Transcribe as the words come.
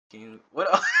What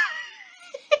up?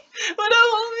 What up,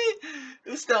 homie?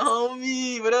 It's the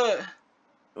homie. What up?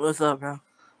 What's up, bro?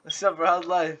 What's up, bro? How's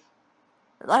life?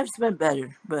 Life's been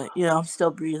better, but I'm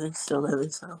still breathing, still living.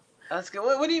 So That's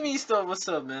good. What do you mean still? What's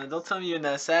up, man? Don't tell me you're in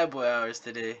that sad boy hours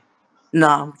today.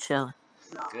 nah, I'm chilling.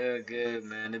 Good,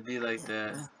 man. It be like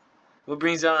that. Yeah. What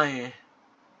brings you on here?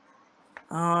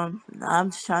 I'm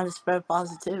just trying to spread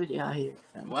positivity out here.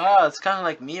 Wow, it's kind of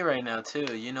like me right now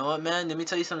too. You know what, man? Let me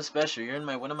tell you something special. You're in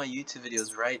one of my YouTube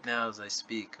videos right now as I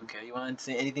speak. Okay, you want to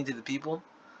say anything to the people?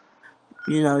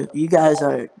 You guys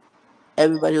are.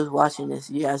 Everybody who's watching this,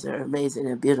 you guys are amazing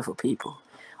and beautiful people.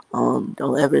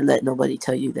 Don't ever let nobody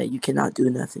tell you that you cannot do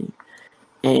nothing.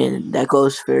 And that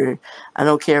goes for, I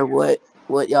don't care what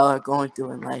y'all are going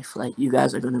through in life. Like, you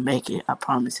guys are gonna make it. I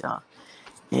promise y'all.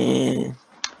 And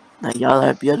like, y'all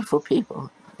are beautiful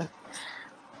people.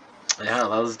 Yeah, that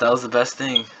was the best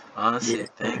thing. Honestly, Yeah.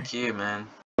 thank you, man.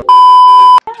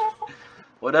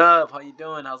 What up? How you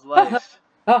doing? How's life?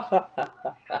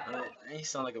 You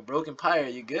sound like a broken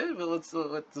pirate. You good? But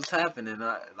what's happening?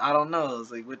 I don't know. It's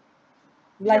like what?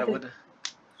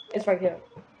 It's right here.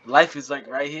 Life is like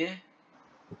right here.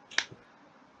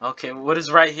 Okay, what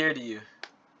is right here to you?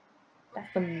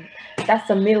 That's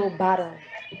the middle bottom.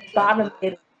 Bottom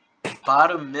middle.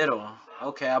 Bottom middle.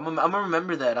 Okay, I'm gonna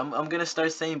remember that. I'm gonna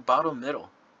start saying bottom middle.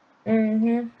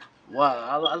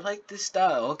 Wow, I like this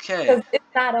style. Okay. Because it's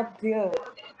not up there.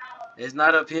 It's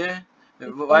not up here.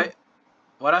 Why?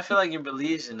 Why do I feel like you're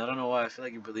Belizean? I don't know why I feel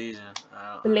like you're Belizean.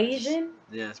 Belizean?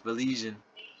 Yes, Belizean.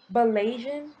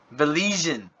 Belizean?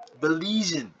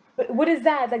 Belizean. What is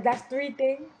that? Like, that's 3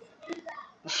 things?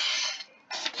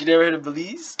 You never heard of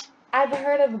Belize? I've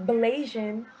heard of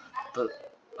Belizean.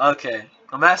 Okay.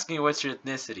 I'm asking you what's your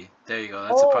ethnicity. There you go.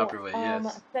 That's a proper way,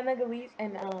 yes. Senegalese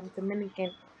and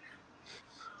Dominican.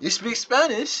 You speak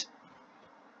Spanish?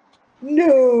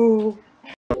 No.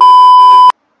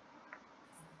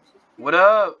 What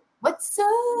up? What's up?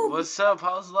 What's up?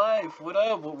 How's life? What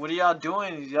up? What are y'all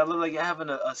doing? Y'all look like you're having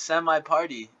a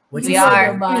semi-party. We are.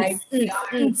 And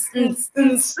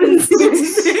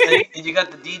you got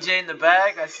the DJ in the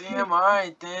back. I see him. All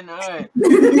right, then. All right.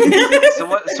 So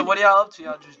what are y'all up to?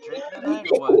 Y'all just drinking tonight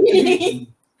or what?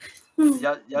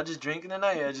 y'all just drinking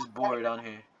tonight? Or y'all just bored down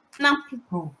here? No.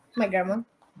 My grandma.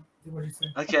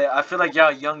 Okay, I feel like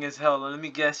y'all young as hell. Let me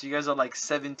guess. You guys are like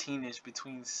 17-ish,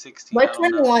 between 16. We're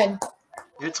 21.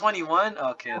 You're 21?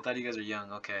 Okay, I thought you guys were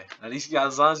young. Okay. At least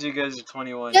as long as you guys are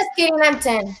 21. Just kidding, I'm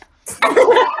 10.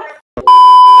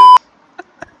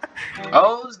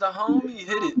 Oh, it's the homie.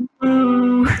 Hit it. You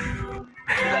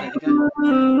got it.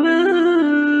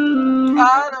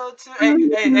 I know too.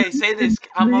 Hey, say this.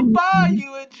 I'ma buy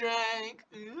you a drink.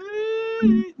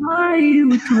 Buy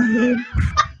you a drink.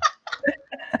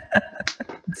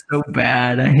 It's so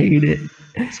bad. I hate it.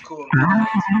 It's cool.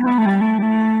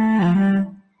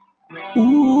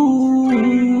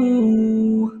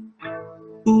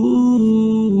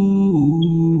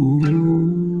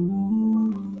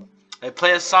 Hey,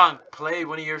 play a song. Play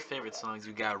one of your favorite songs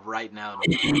you got right now.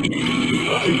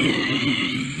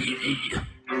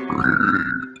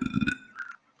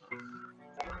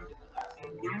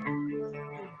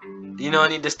 Do you know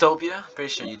any Dystopia? Pretty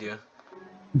sure you do.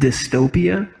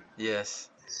 Dystopia? Yes.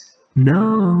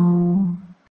 No.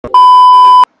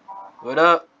 What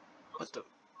up?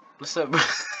 What's up, bro?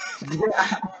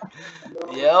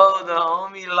 Yo, the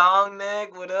homie Long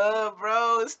Neck. What up,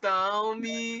 bro? It's the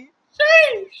homie.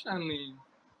 Sheesh, I mean.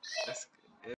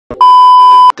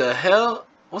 The hell?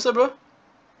 What's up, bro?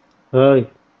 Hi.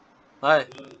 Hi.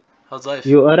 How's life?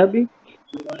 You Arabic?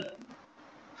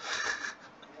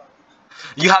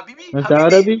 You Habibi? أنت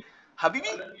عربي؟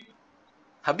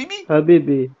 Habibi?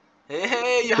 حبيبي.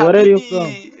 Hey, you Where are you Habibi. from?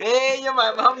 Hey, you're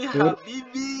my homie Where-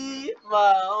 Habibi.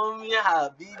 My homie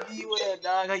Habibi. What up,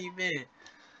 dog? How you been?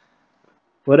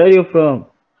 Where are you from?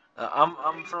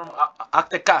 I'm from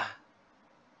Aktaka.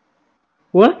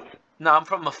 What? No, I'm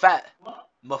from Mafat.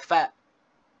 Mafat.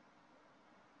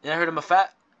 You ever heard of Mafat?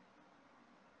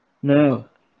 No.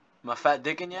 Mafat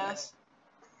dick in your ass?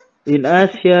 In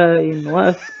Asia, in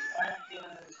what?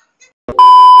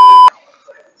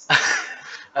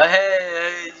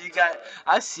 Hey, you got.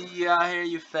 I see you out here.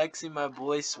 You flexing my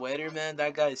boy sweater, man.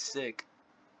 That guy's sick.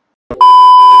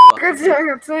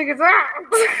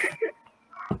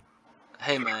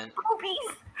 Hey, man.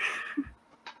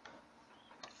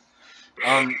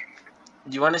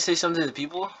 Do you want to say something to the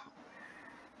people?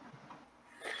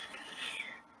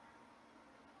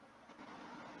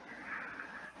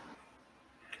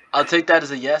 I'll take that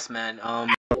as a yes, man.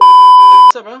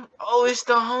 What's up, bro? Oh, it's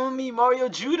the homie Mario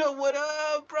Judah. What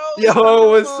up, bro? Yo,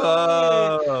 what's Homie.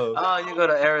 up? Oh, you go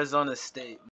to Arizona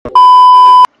State.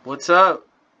 What's up?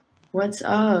 What's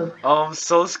up? Oh, I'm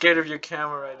so scared of your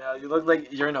camera right now. You look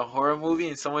like you're in a horror movie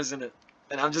and someone's in it.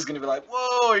 And I'm just gonna be like,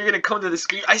 whoa, you're gonna come to the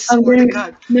screen. I swear to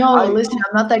God. No, listen,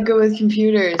 I'm not that good with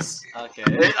computers. Okay.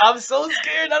 I'm so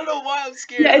scared. I don't know why I'm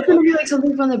scared. Yeah, it's gonna be like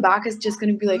something from the back. It's just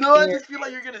gonna be like. No, I just feel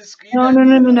like you're gonna scream. No, at no, me.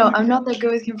 no, no, no. I'm not that good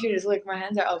with computers. Look, my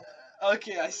hands are up.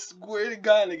 Okay, I swear to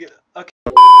God. Like, okay.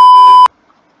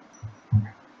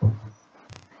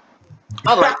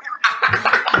 I like.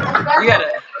 You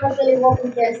gotta.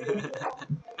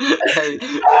 Hey.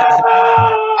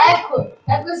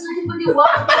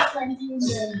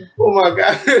 Oh my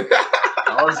God.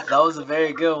 That was a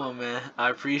very good one, man.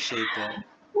 I appreciate that.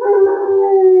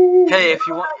 Hey, if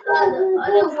you want.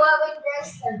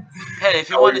 Hey, if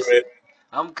you want to.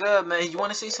 I'm good, man. You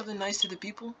want to say something nice to the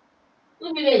people?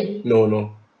 No.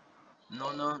 No,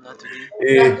 not today.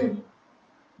 Yeah.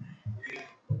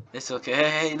 It's okay.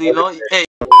 Hey, Lilo. Hey.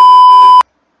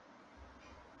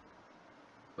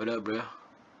 What up, bro?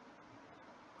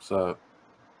 What's up?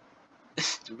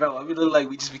 Bro, I mean, look like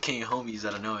we just became homies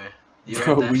out of nowhere. You heard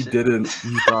Bro, that we shit? didn't.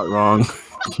 You thought wrong.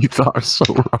 You thought so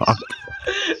wrong.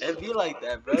 It be like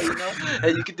that, bro. You know,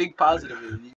 and you can think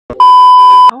positively.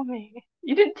 Oh man,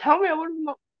 you didn't tell me I would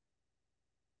have.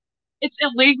 It's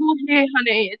illegal here,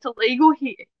 honey. It's illegal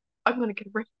here. I'm gonna get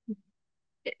arrested.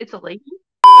 It's illegal.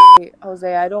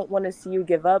 Jose, I don't want to see you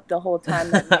give up the whole time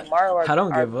that me and Maro are. I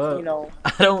don't give up. You know,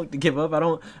 I don't give up. I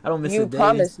don't miss a day. You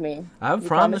promised me. I You promised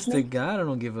promised to me? God I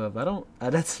don't give up. I don't.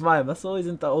 That's always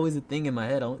a thing in my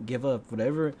head. I don't give up.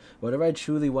 Whatever I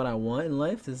truly what I want in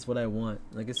life, this is what I want.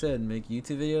 Like I said, make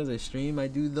YouTube videos. I stream. I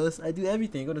do this. I do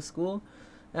everything. Go to school.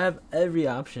 I have every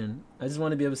option. I just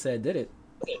want to be able to say I did it.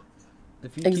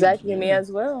 Exactly, me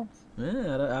as well.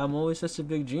 Yeah, I'm always such a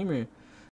big dreamer.